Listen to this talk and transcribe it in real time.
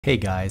Hey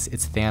guys,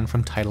 it's Than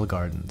from Tidal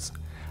Gardens.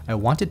 I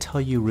want to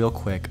tell you real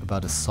quick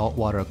about a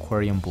saltwater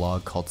aquarium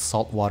blog called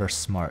Saltwater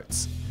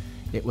Smarts.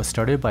 It was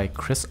started by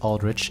Chris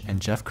Aldrich and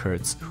Jeff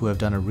Kurtz, who have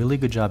done a really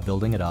good job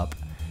building it up,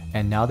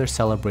 and now they're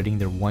celebrating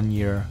their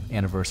 1-year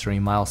anniversary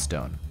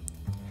milestone.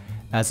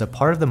 As a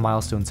part of the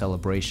milestone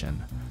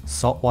celebration,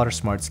 Saltwater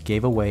Smarts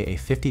gave away a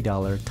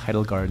 $50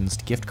 Tidal Gardens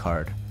gift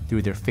card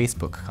through their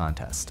Facebook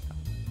contest.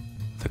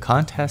 The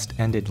contest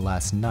ended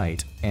last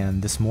night,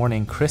 and this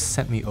morning Chris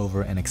sent me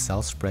over an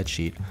Excel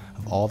spreadsheet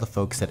of all the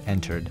folks that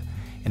entered,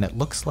 and it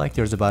looks like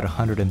there's about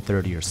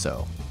 130 or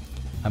so.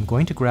 I'm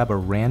going to grab a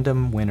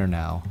random winner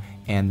now,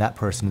 and that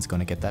person is going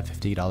to get that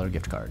 $50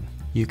 gift card.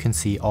 You can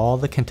see all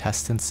the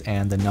contestants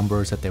and the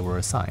numbers that they were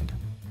assigned.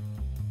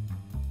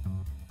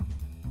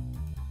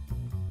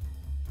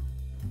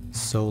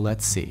 So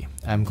let's see.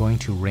 I'm going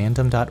to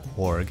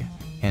random.org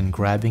and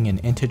grabbing an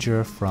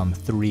integer from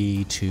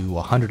 3 to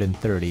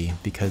 130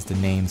 because the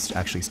names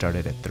actually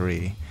started at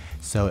 3.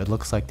 So it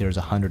looks like there's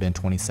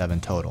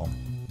 127 total.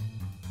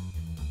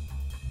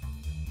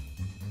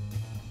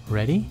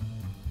 Ready?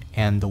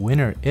 And the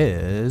winner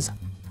is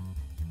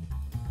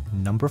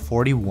number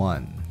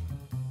 41.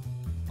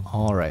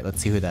 Alright, let's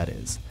see who that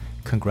is.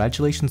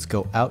 Congratulations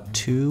go out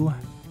to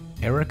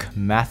Eric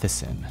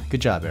Matheson.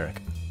 Good job,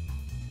 Eric.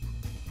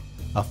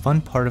 A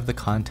fun part of the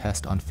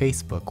contest on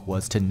Facebook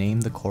was to name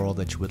the coral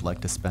that you would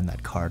like to spend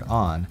that card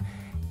on,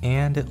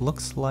 and it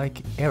looks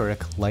like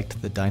Eric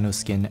liked the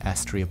Dinoskin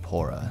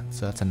Astriopora,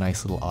 so that's a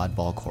nice little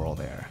oddball coral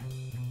there.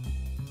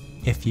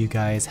 If you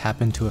guys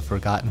happen to have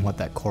forgotten what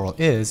that coral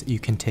is, you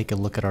can take a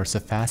look at our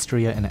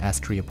Sophastria and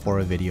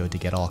Astriopora video to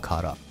get all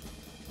caught up.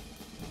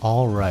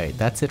 Alright,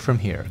 that's it from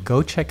here.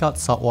 Go check out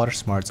Saltwater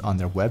Smarts on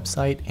their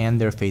website and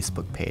their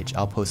Facebook page.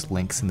 I'll post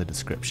links in the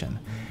description.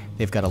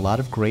 They've got a lot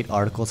of great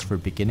articles for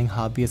beginning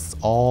hobbyists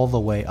all the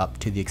way up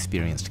to the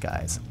experienced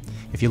guys.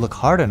 If you look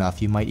hard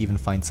enough, you might even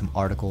find some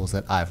articles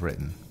that I've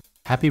written.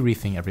 Happy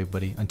reefing,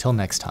 everybody. Until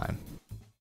next time.